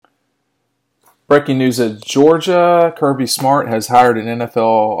Breaking news at Georgia. Kirby Smart has hired an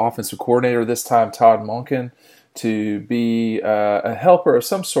NFL offensive coordinator, this time Todd Monken, to be a helper of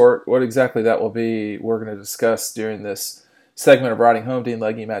some sort. What exactly that will be, we're going to discuss during this segment of Riding Home. Dean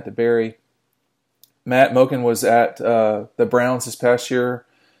Legge, Matt DeBerry. Matt, Monken was at the Browns this past year.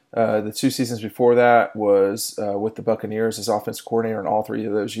 The 2 seasons before that was with the Buccaneers as offensive coordinator in all 3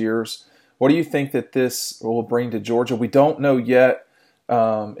 of those years. What do you think that this will bring to Georgia? We don't know yet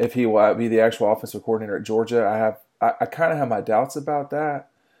if he will be the actual offensive coordinator at Georgia. I kind of have my doubts about that,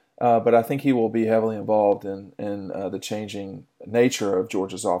 but I think he will be heavily involved in the changing nature of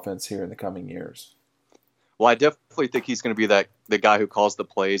Georgia's offense here in the coming years. Well, I definitely think he's going to be the guy who calls the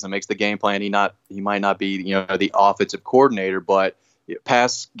plays and makes the game plan. He might not be the offensive coordinator, but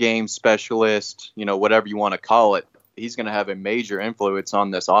pass game specialist, whatever you want to call it. He's going to have a major influence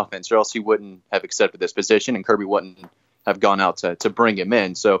on this offense, or else he wouldn't have accepted this position, and Kirby wouldn't have gone out to bring him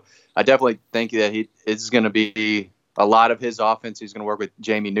in. So I definitely think that he is going to be a lot of his offense. He's going to work with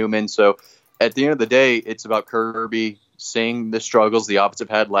Jamie Newman. So at the end of the day, it's about Kirby seeing the struggles the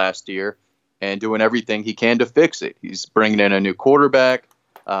offensive had last year and doing everything he can to fix it. He's bringing in a new quarterback,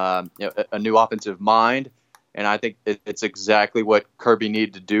 a new offensive mind, and I think it's exactly what Kirby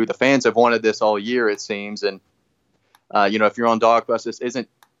needed to do. The fans have wanted this all year, it seems, and if you're on Dog Bus, this isn't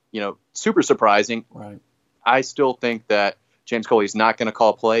super surprising. Right. I still think that James Coley is not going to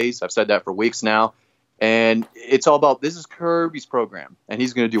call plays. I've said that for weeks now. And it's all about, this is Kirby's program, and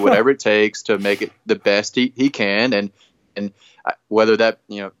he's going to do whatever it takes to make it the best he can. And whether that,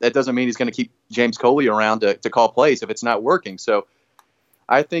 that doesn't mean he's going to keep James Coley around to call plays if it's not working. So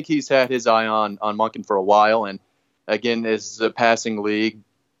I think he's had his eye on Monken for a while. And again, this is a passing league.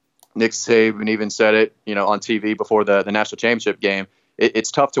 Nick Saban even said it, on TV before the national championship game.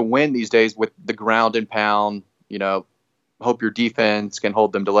 It's tough to win these days with the ground and pound. Hope your defense can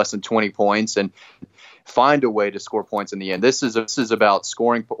hold them to less than 20 points and find a way to score points in the end. This is about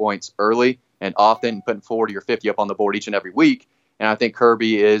scoring points early and often, putting 40 or 50 up on the board each and every week. And I think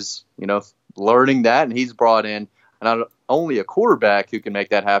Kirby is, learning that, and he's brought in not only a quarterback who can make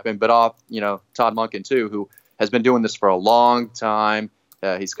that happen, but Todd Monken too, who has been doing this for a long time.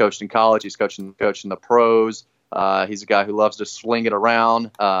 He's coached in college. He's coached in the pros. He's a guy who loves to sling it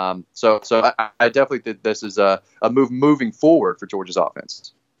around. So I definitely think this is a move moving forward for Georgia's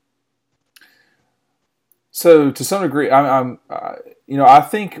offense. So to some degree, I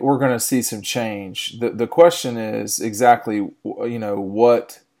think we're going to see some change. The question is exactly,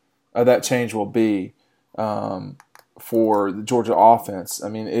 what that change will be for the Georgia offense. I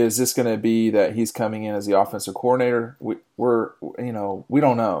mean, is this going to be that he's coming in as the offensive coordinator? We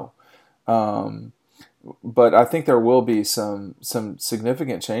don't know. But I think there will be some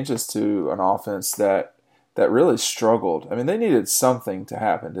significant changes to an offense that really struggled. I mean, they needed something to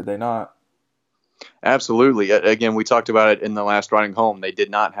happen, did they not? Absolutely. Again, we talked about it in the last Riding Home. They did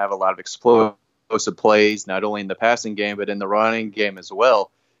not have a lot of explosive plays, not only in the passing game, but in the running game as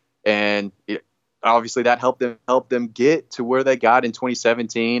well. And obviously that helped them get to where they got in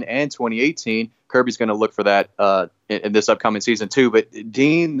 2017 and 2018. Kirby's going to look for that in this upcoming season too. But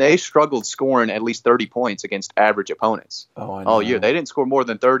Dean, they struggled scoring at least 30 points against average opponents all year. They didn't score more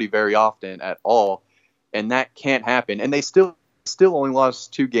than 30 very often at all, and that can't happen. And they still only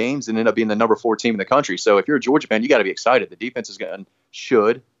lost 2 games and ended up being the number 4 team in the country. So if you're a Georgia fan, you got to be excited. The defense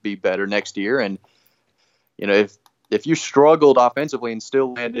should be better next year. And if you struggled offensively and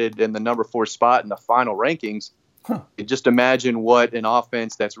still landed in the number 4 spot in the final rankings, just imagine what an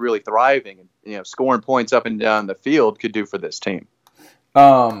offense that's really thriving and scoring points up and down the field could do for this team.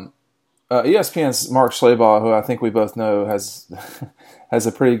 ESPN's Mark Schlabach, who I think we both know has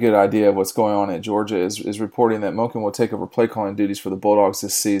a pretty good idea of what's going on at Georgia, is reporting that Monken will take over play calling duties for the Bulldogs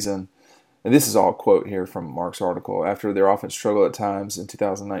this season. And this is all a quote here from Mark's article. After their offense struggled at times in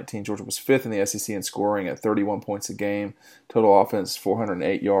 2019, Georgia was 5th in the SEC in scoring at 31 points a game. Total offense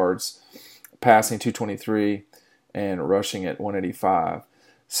 408 yards, passing 223, and rushing at 185.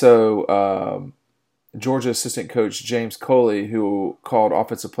 So Georgia assistant coach James Coley, who called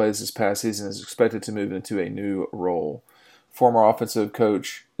offensive plays this past season, is expected to move into a new role. Former Ole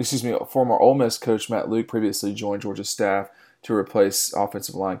Miss coach Matt Luke previously joined Georgia's staff to replace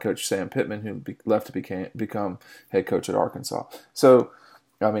offensive line coach Sam Pittman, who left to become head coach at Arkansas. So,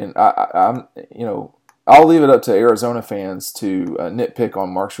 I mean, I'll leave it up to Arizona fans to nitpick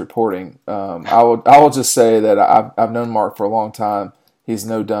on Mark's reporting. I will just say that I've known Mark for a long time. He's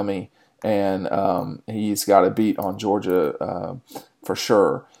no dummy, and he's got a beat on Georgia for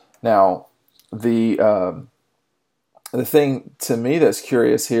sure. Now, the thing to me that's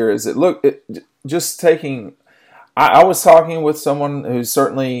curious here is that just taking. I was talking with someone who's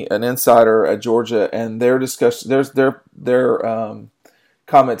certainly an insider at Georgia, and their discussion, their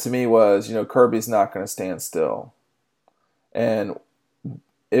comment to me was, Kirby's not going to stand still, and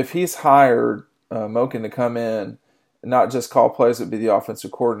if he's hired Monken to come in, not just call plays, but be the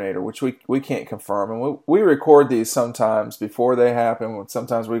offensive coordinator, which we can't confirm, and we record these sometimes before they happen.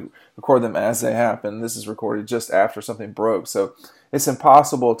 Sometimes we record them as they happen. This is recorded just after something broke, so it's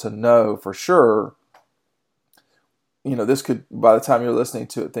impossible to know for sure. This could, by the time you're listening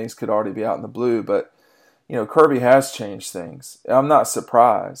to it, things could already be out in the blue. But, Kirby has changed things. I'm not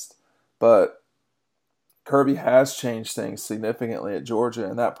surprised, but Kirby has changed things significantly at Georgia,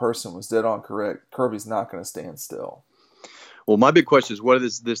 and that person was dead on correct. Kirby's not going to stand still. Well, my big question is, what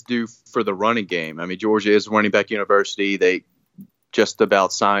does this do for the running game? I mean, Georgia is a running back university. They just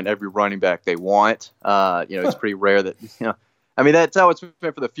about sign every running back they want. It's pretty rare that, that's how it's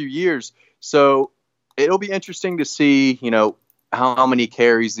been for the few years. So it'll be interesting to see, how many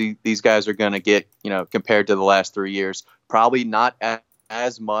carries these guys are going to get, compared to the last 3 years. Probably not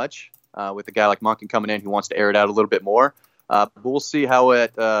as much with a guy like Monken coming in who wants to air it out a little bit more. But we'll see how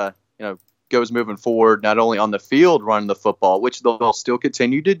it, goes moving forward, not only on the field running the football, which they'll still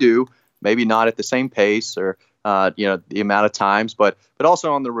continue to do, maybe not at the same pace or, the amount of times, but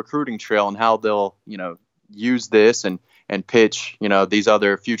also on the recruiting trail and how they'll, use this and pitch, these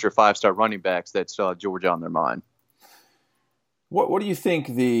other future 5-star running backs that still have Georgia on their mind. What do you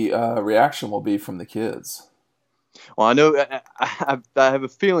think the reaction will be from the kids? Well, I know I have a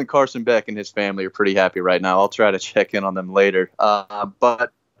feeling Carson Beck and his family are pretty happy right now. I'll try to check in on them later.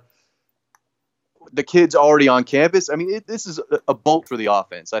 But the kids already on campus, this is a bolt for the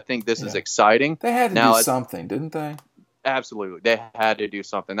offense. I think this is exciting. They had to do something, didn't they? Absolutely. They had to do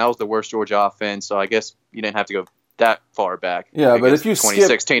something. That was the worst Georgia offense, so I guess you didn't have to go that far back. Yeah, but if you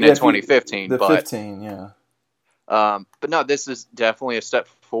 2016 and 2015. The 15, yeah. But no, this is definitely a step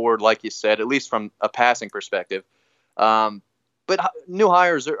forward, like you said, at least from a passing perspective. But new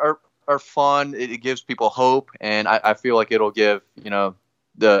hires are fun. It gives people hope, and I feel like it'll give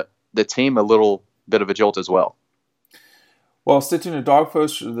the team a little bit of a jolt as well. Well, stay tuned to Dog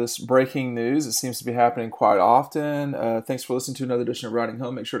Post for this breaking news. It seems to be happening quite often. Thanks for listening to another edition of Riding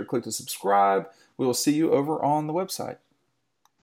Home. Make sure to click to subscribe. We will see you over on the website.